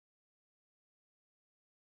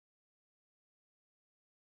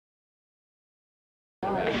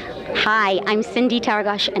Hi, I'm Cindy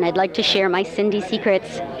Targash, and I'd like to share my Cindy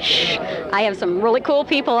secrets. Shh, I have some really cool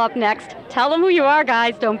people up next. Tell them who you are,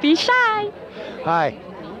 guys. Don't be shy. Hi.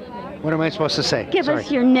 What am I supposed to say? Give us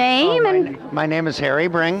your name and... My name is Harry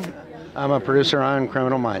Bring. I'm a producer on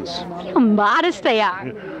Criminal Minds. See how modest they are.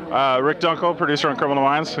 Rick Dunkle, producer on Criminal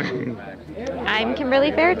Minds. I'm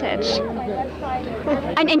Kimberly Feretich.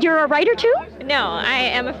 And you're a writer too? No, I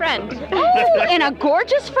am a friend. Oh, and a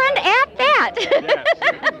gorgeous friend at that.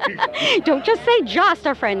 Yes. Don't just say just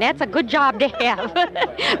a friend. That's a good job to have.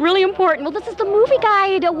 Really important. Well, this is the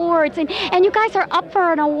Movieguide Awards, and you guys are up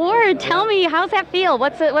for an award. Tell me, how's that feel?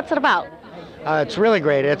 What's it about? It's really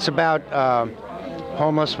great. It's about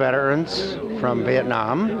homeless veterans from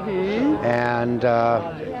Vietnam, and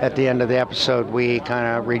at the end of the episode, we kind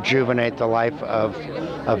of rejuvenate the life of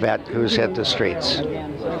a vet who's hit the streets.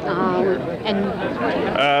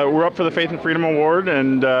 We're up for the Faith and Freedom Award,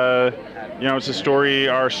 and it's a story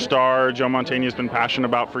our star Joe Mantegna has been passionate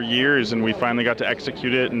about for years, and we finally got to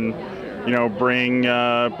execute it and bring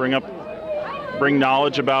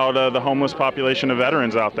knowledge about the homeless population of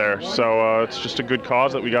veterans out there. So it's just a good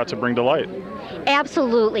cause that we got to bring to light.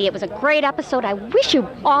 Absolutely. It was a great episode. I wish you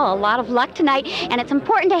all a lot of luck tonight, and it's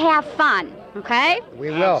important to have fun, okay? We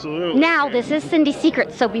will. Absolutely. Now, this is Cindy's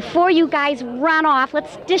Secret, so before you guys run off,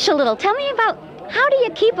 let's dish a little. Tell me about how do you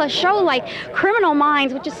keep a show like Criminal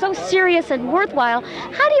Minds, which is so serious and worthwhile,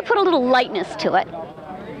 how do you put a little lightness to it?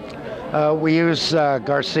 We use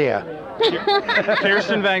Garcia.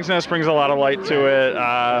 Kirsten Vangsness brings a lot of light to it.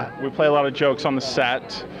 We play a lot of jokes on the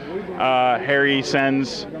set. Harry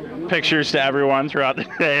sends pictures to everyone throughout the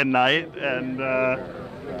day and night, and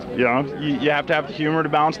you have to have the humor to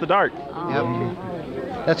balance the dart. Yep.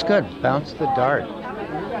 That's good. Bounce the dart.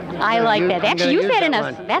 I like that. Actually, use that in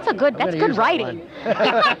a. That's good writing.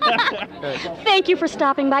 Thank you for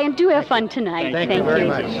stopping by, and do have fun tonight. Thank you very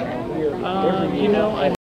much.